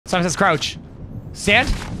Simon says crouch. Stand.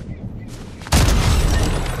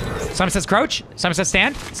 Simon says crouch. Simon says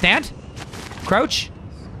stand. Stand. Crouch.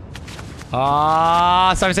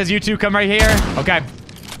 Simon says you two come right here. Okay.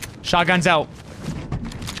 Shotgun's out.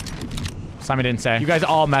 Simon didn't say. You guys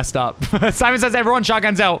all messed up. Simon says everyone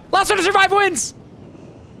shotgun's out. Last one to survive wins.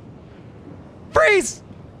 Freeze.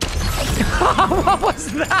 What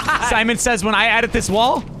was that? Simon says when I edit this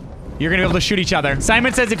wall, you're gonna be able to shoot each other.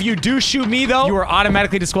 Simon says if you do shoot me though, you are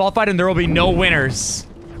automatically disqualified and there will be no winners.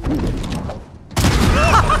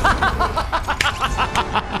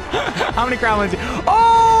 How many crown wins?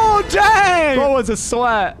 Oh, dang! What was a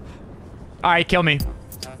sweat? All right, kill me.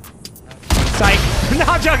 Psych. No,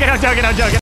 I'm joking, I'm joking, I'm joking.